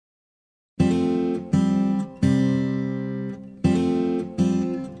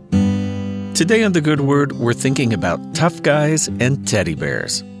Today on The Good Word, we're thinking about tough guys and teddy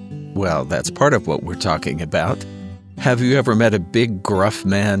bears. Well, that's part of what we're talking about. Have you ever met a big, gruff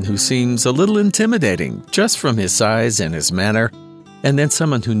man who seems a little intimidating just from his size and his manner, and then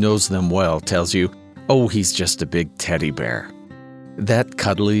someone who knows them well tells you, oh, he's just a big teddy bear? That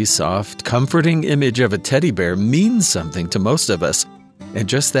cuddly, soft, comforting image of a teddy bear means something to most of us, and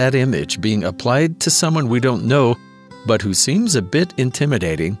just that image being applied to someone we don't know, but who seems a bit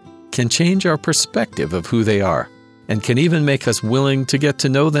intimidating, can change our perspective of who they are, and can even make us willing to get to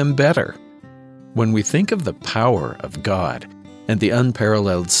know them better. When we think of the power of God and the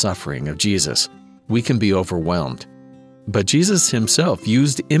unparalleled suffering of Jesus, we can be overwhelmed. But Jesus himself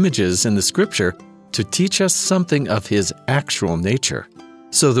used images in the Scripture to teach us something of his actual nature,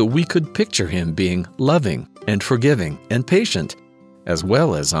 so that we could picture him being loving and forgiving and patient, as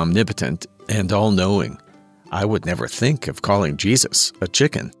well as omnipotent and all-knowing. I would never think of calling Jesus a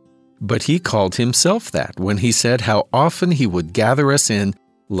chicken. But he called himself that when he said how often he would gather us in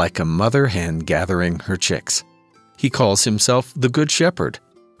like a mother hen gathering her chicks. He calls himself the Good Shepherd,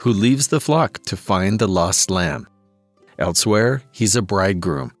 who leaves the flock to find the lost lamb. Elsewhere, he's a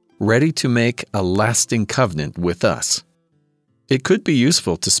bridegroom, ready to make a lasting covenant with us. It could be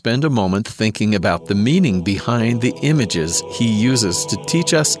useful to spend a moment thinking about the meaning behind the images he uses to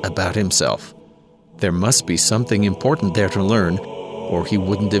teach us about himself. There must be something important there to learn, or he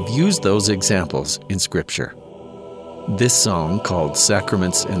wouldn't have used those examples in Scripture. This song, called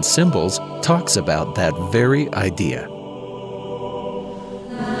Sacraments and Symbols, talks about that very idea.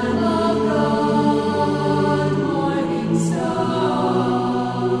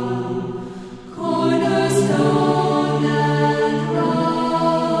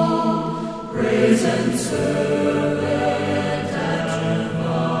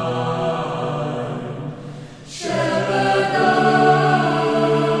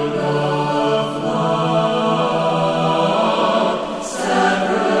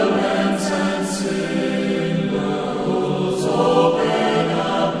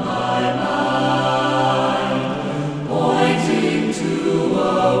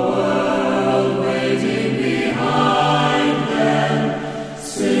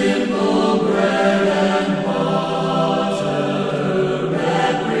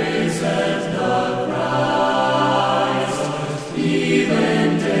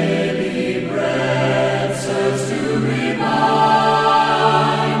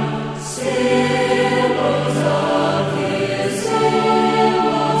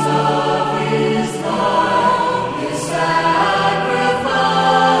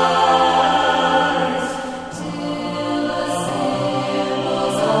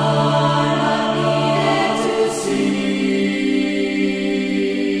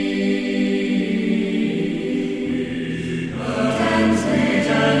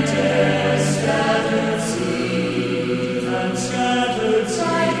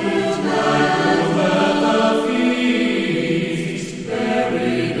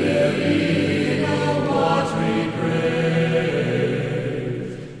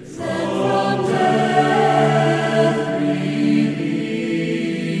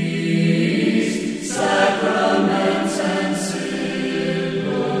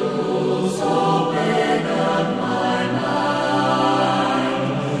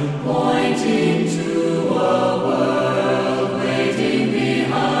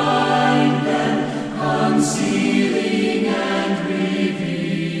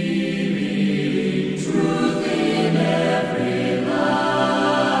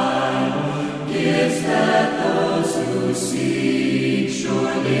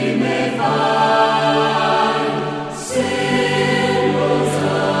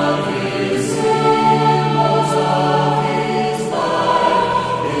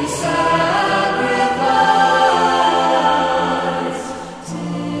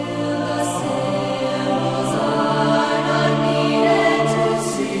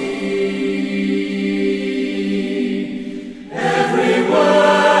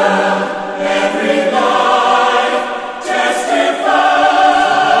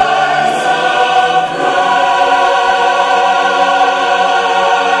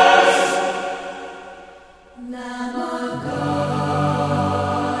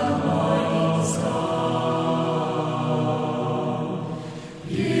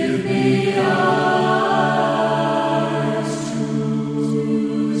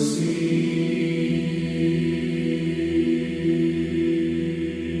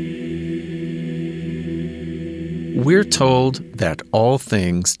 We're told that all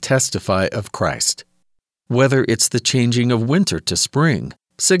things testify of Christ, whether it's the changing of winter to spring,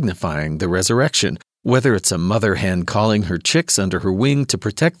 signifying the resurrection, Whether it's a mother hen calling her chicks under her wing to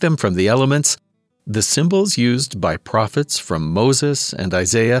protect them from the elements, the symbols used by prophets from Moses and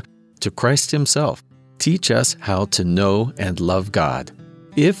Isaiah to Christ himself teach us how to know and love God,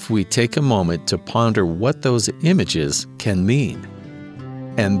 if we take a moment to ponder what those images can mean.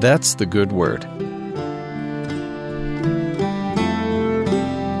 And that's the good word.